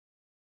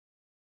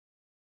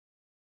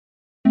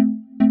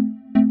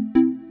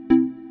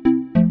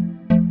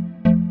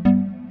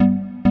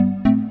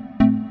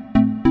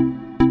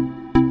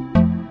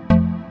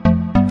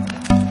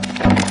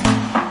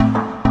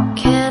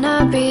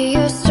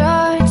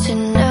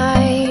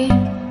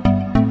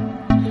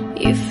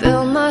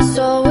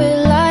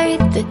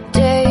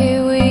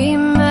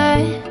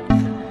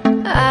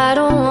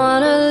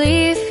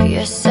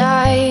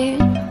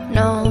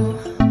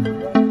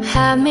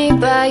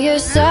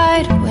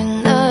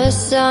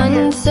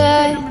sun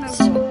sets.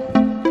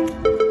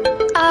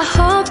 I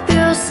hope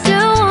you'll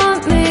still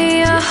want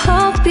me, I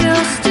hope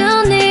you'll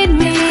still need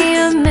me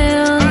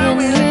 1,000,000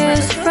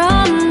 years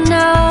from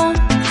now.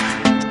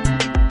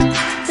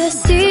 The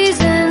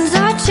seasons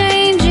are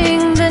changing,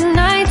 the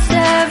nights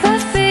ever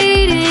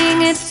fading.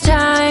 It's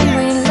time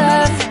we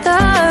left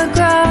the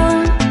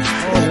ground.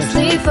 Let's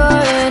leave for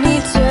an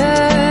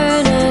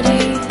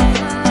eternity.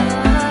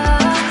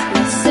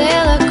 We'll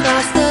sail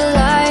across the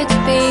lights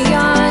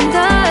beyond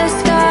the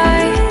sky.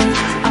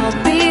 I'll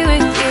be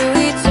with you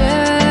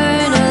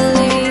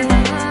eternally.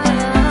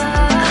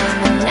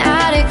 I'm an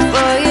addict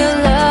for your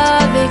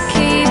love, it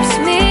keeps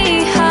me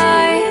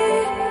high,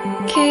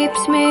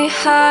 keeps me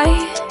high.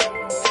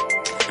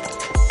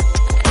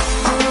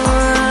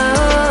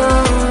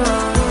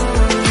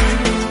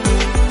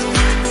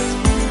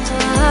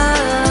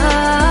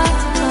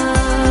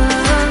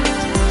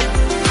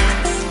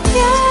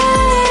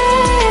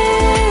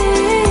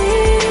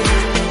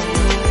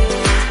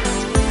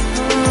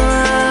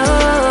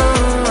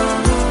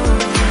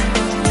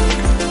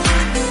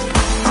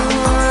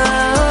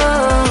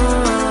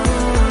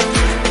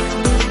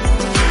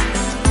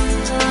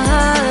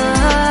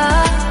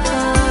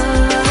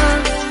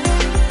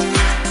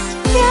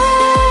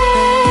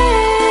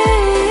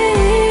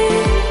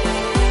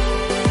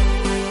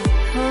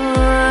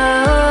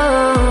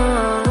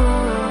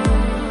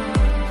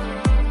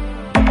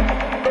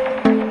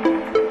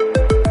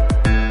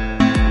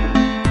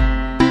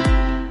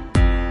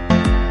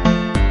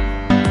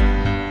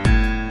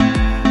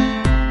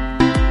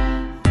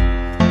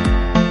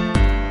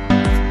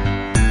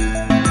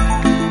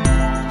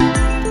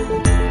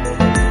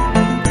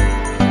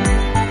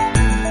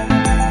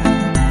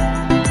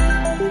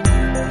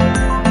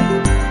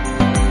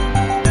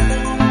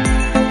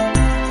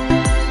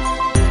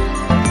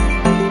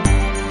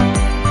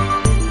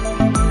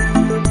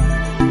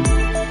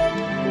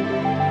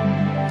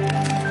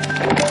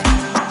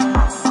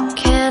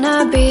 Can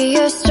I be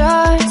your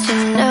star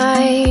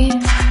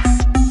tonight?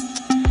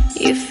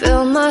 You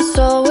fill my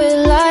soul with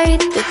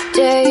light the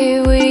day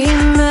we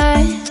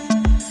met.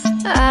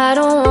 I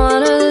don't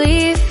wanna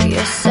leave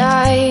your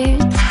side,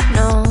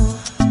 no.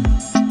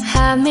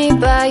 Have me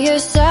by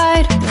your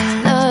side when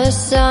the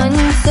sun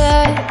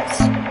sets.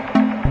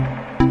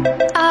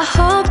 I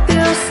hope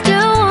you'll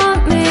still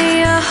want me,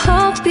 I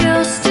hope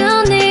you'll still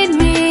need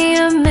me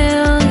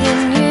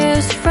 1,000,000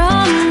 years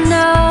from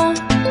now.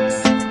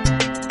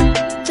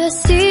 The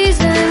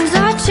seasons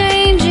are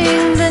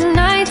changing, the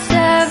nights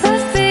ever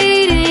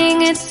fading.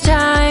 It's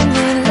time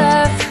we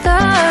left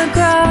the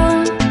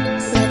ground.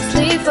 Let's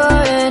leave for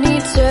an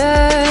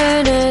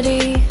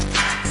eternity.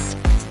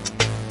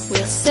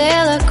 We'll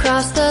sail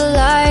across the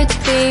lights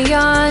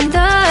beyond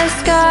the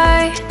sky.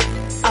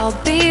 I'll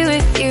be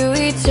with you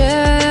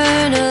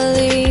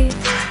eternally.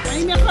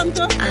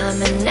 I'm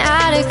an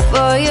addict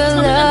for your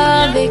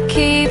love, it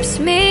keeps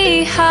me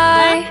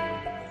high,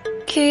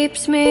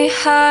 keeps me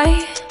high.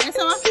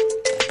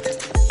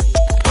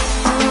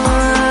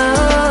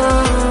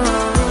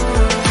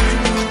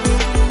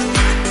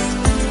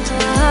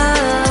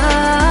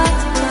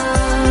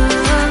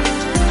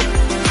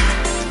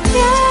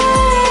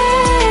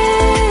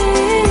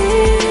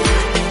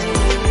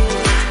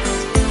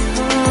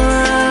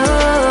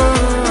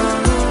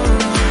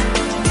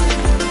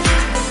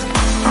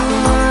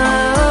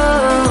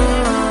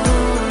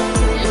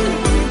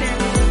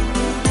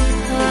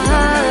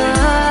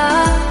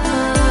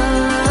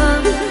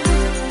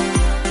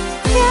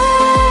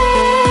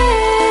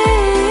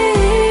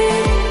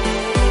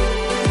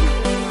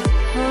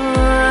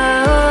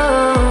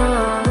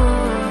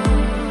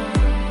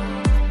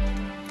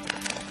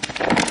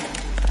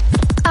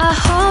 I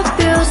hope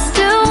you'll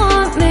still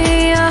want me,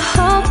 I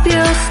hope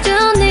you'll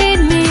still need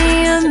me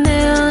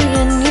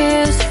 1,000,000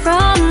 years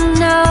from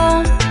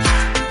now.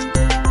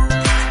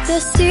 The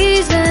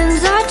seasons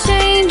are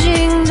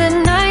changing, the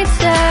nights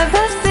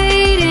ever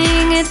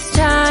fading. It's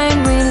time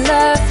we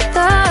left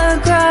the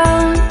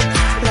ground.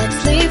 Let's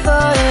leave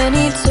for an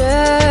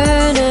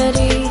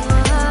eternity.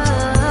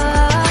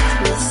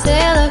 We'll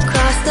sail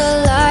across the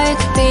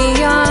lights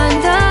beyond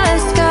the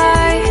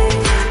sky.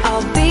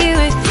 I'll be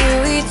with you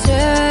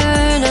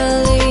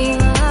eternally.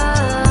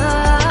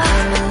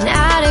 I'm an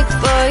addict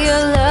for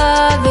your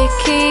love, it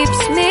keeps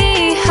me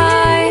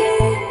high.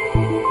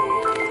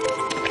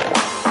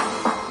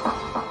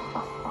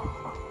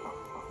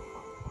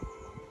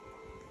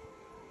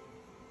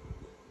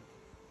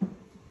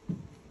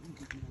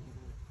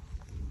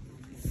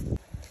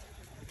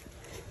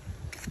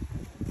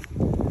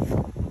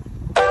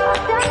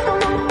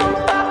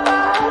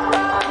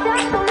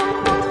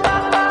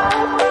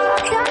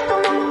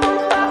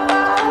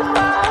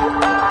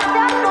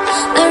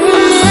 I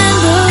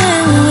remember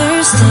when we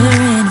were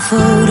staring at a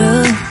photo.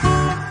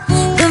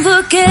 Don't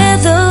forget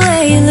the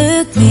way you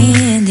look me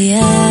in the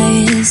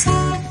eyes.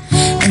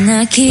 And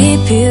I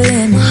keep you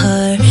in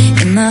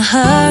my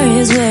heart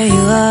is where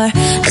you are.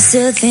 I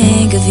still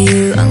think of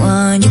you, I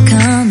want you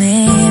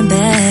coming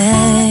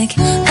back.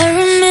 I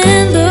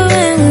remember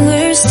when we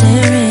were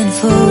staring at a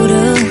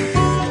photo.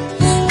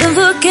 Don't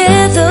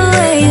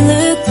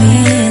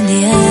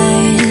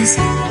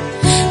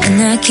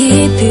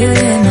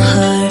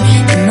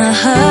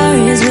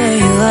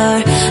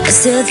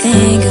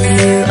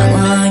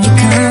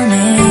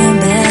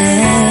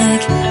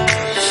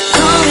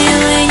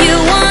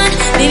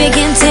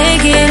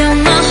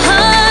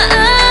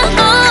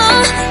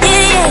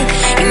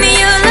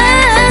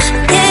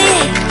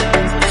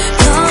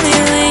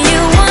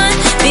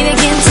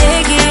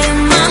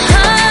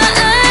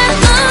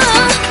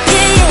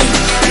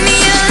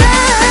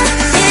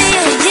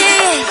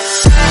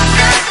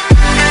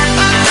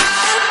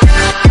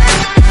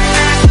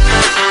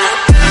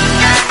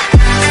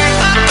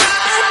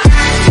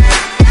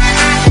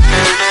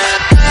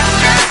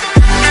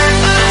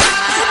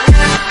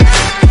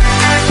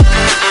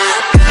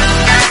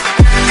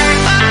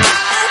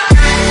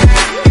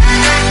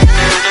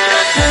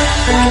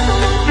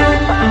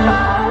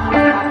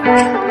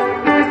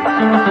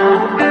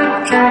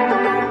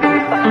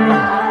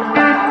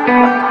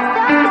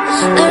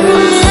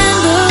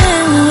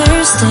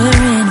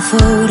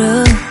photo.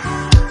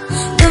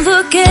 Don't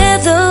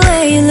forget the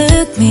way you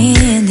look me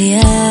in the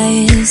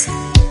eyes.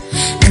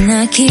 And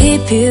I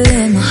keep you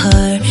in my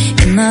heart.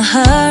 In my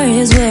heart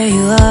is where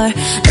you are.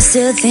 I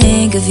still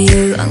think of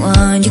you. I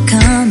want you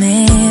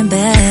coming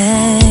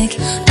back.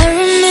 I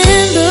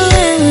remember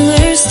when we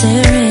were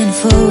staring at a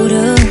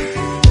photo.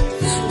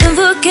 Don't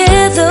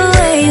forget the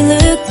way you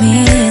look me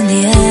in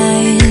the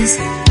eyes.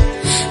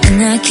 And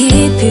I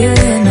keep you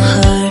in my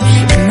heart.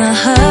 In my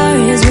heart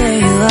is where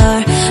you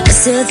are. I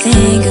still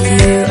think of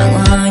you. I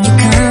want you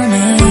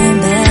coming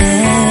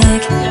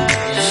back.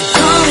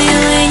 Call me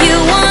when you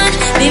want.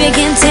 Baby, I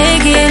can't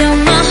take it on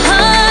my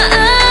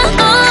heart.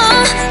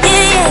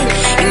 Yeah, yeah.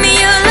 Give me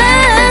your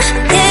love.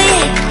 Yeah,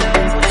 yeah.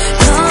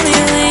 Call me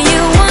when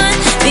you want.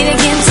 Baby, I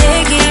can't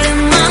take it on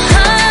my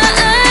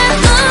heart.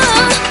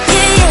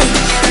 Yeah, yeah.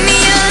 Give me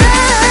your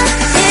love.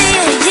 Yeah,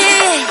 yeah,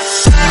 yeah.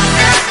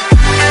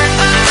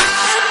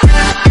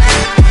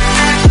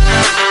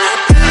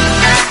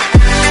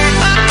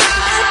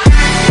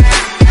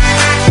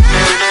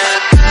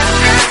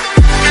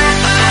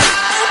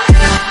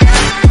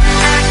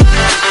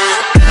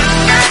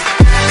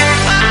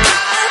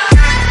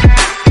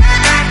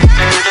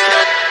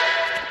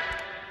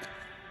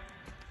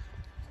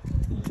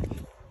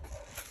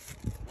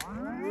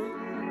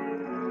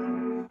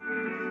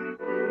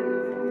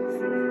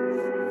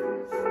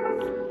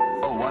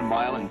 Oh, 1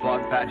 mile in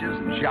fog patches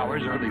and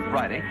showers early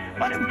Friday,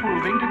 but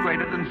improving to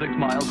greater than 6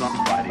 miles on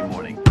Friday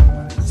morning.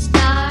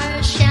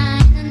 Stars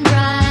shining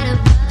bright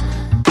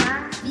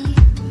above me.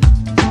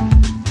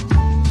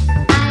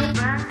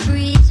 Night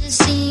breezes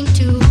seem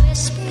to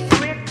whisper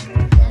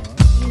that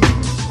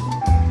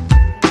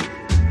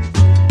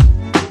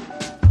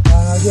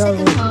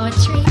you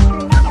poetry.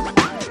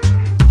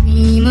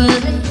 Dream a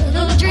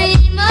little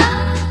dreamer.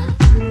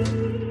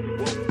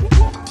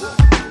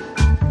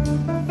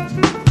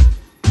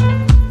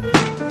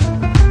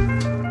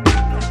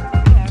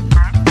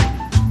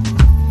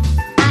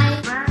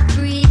 Night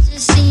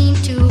breezes seem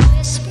to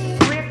whisper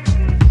that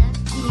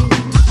you.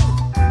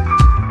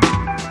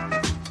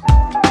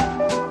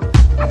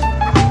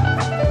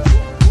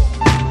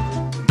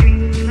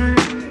 Dream a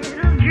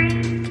little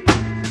dream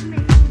of me.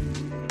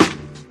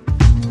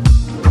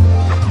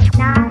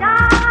 Now,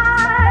 darling,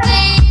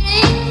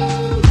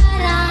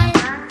 but I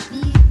love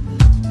you.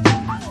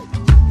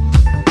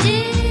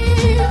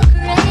 Still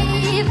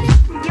craving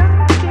your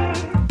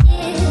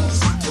kiss.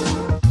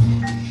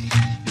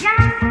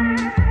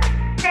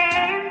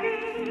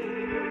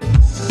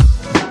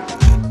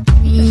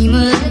 Dream a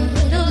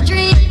little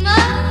dream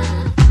of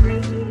me.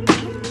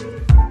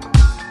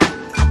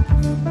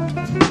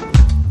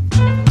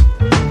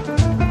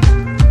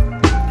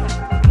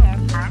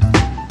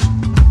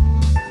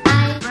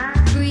 Night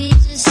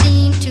breezes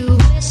seem to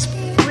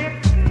whisper that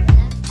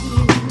you.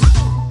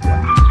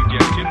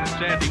 Suggestion that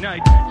Saturday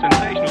night,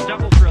 sensational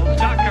double thrill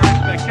stock car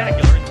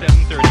spectacular at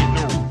 7:30 at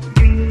noon.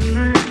 Dream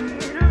a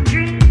little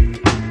dream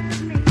of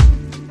me.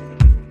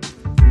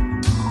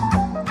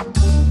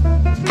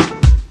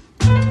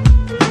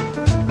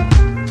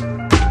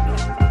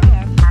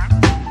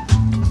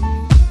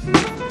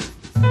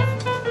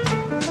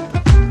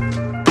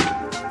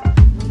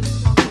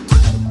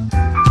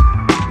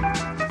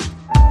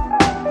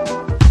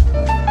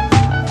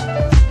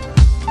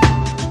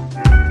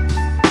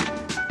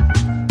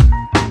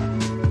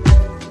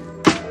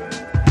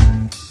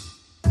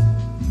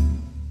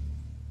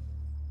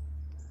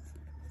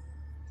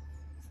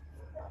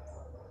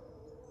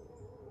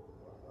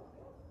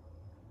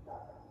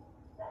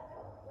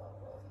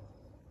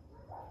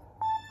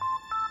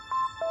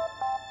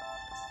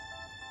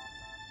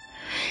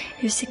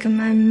 You're sick of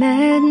my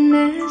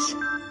madness.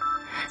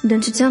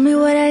 Don't you tell me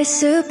what I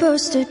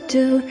supposed to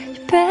do.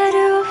 You're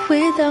better off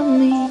without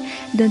me.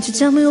 Don't you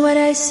tell me what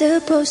I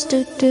supposed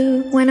to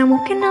do. When I'm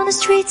walking on the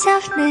streets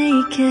half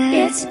naked,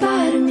 it's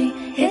part of me,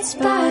 it's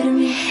part of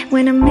me.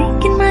 When I'm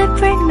making my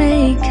brain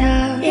make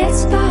up,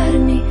 it's part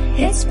of me,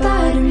 it's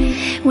part of me.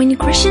 When you're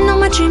crushing all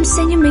my dreams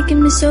and you're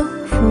making me so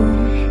full,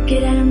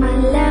 get out of my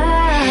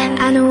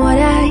life. I know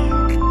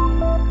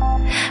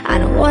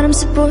what I'm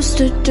supposed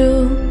to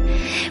do.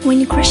 When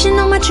you're crushing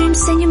all my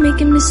dreams and you're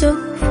making me so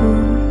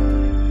full,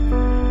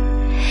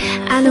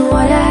 I know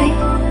what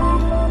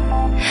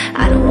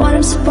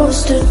I'm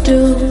supposed to do.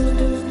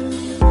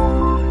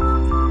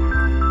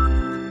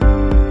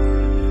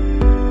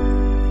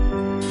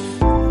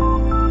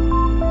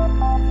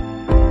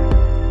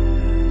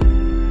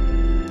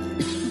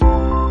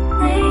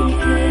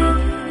 Naked.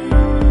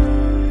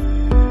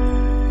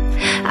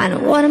 I know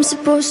what I'm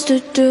supposed to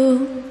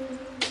do.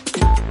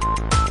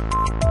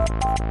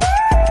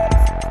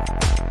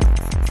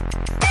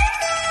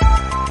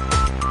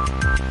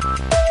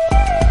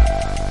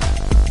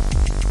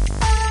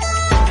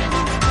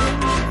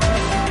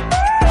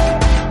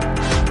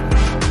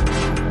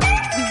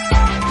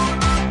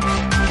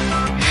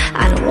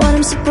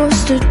 I'm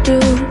supposed to do.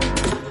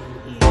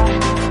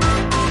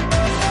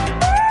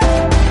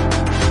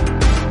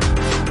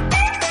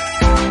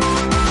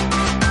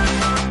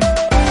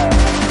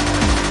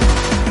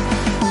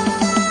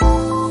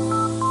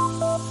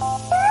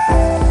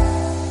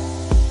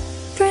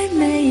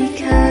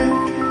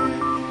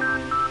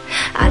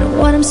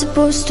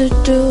 supposed to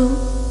do.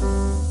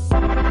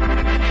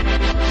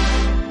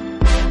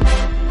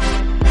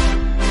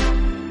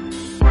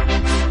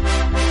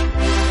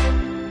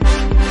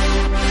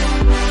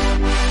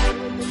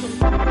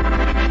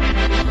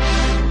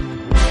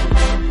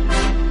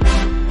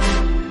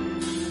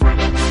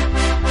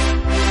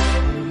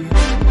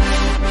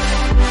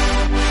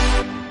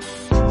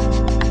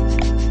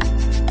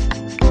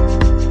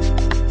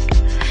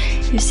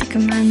 You're sick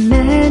of my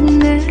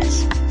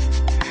madness.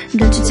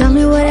 Don't you tell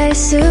me what I'm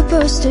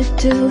supposed to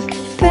do.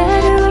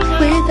 Better off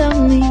without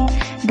me.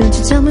 Don't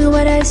you tell me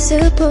what I'm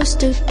supposed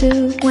to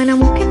do. When I'm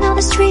walking down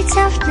the streets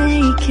half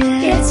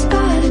naked, it's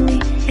part of me,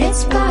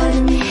 it's part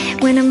of me.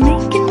 When I'm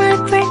making my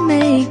brain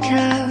make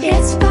out,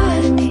 it's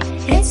part of me,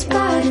 it's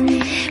part of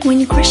me. When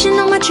you're crashing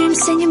on my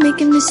dreams and you're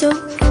making me so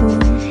full,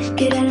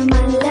 get out of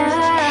my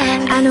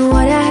life. I know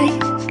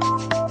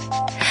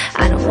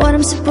what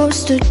I'm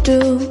supposed to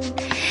do.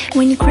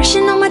 When you're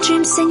crashing on my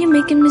dreams and you're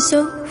making me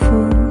so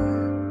full,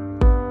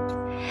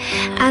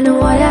 I know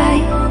what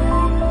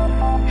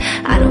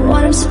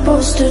I'm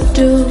supposed to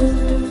do.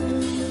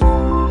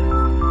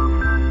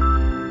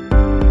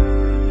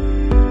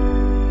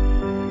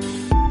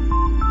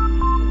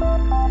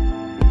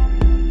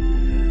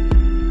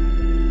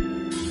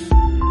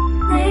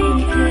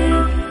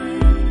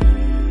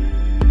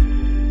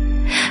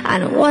 I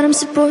know what I'm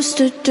supposed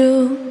to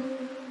do.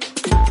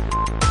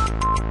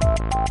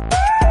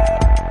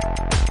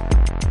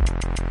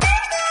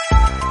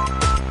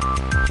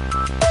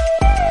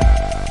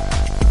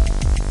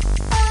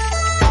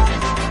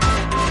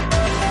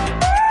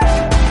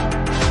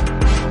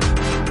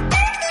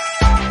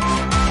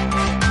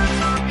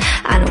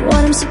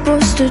 I'm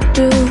supposed to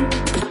do.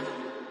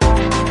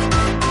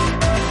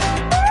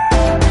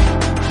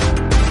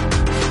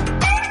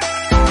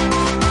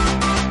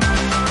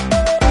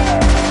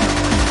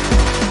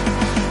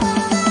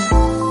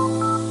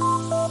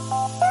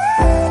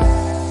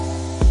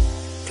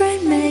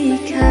 Brain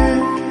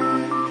makeup.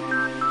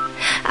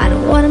 I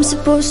know what I'm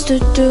supposed to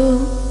do.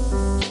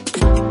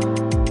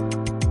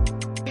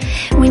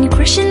 When you're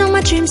crashing on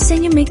my dreams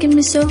and you're making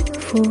me so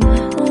full,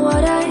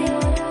 what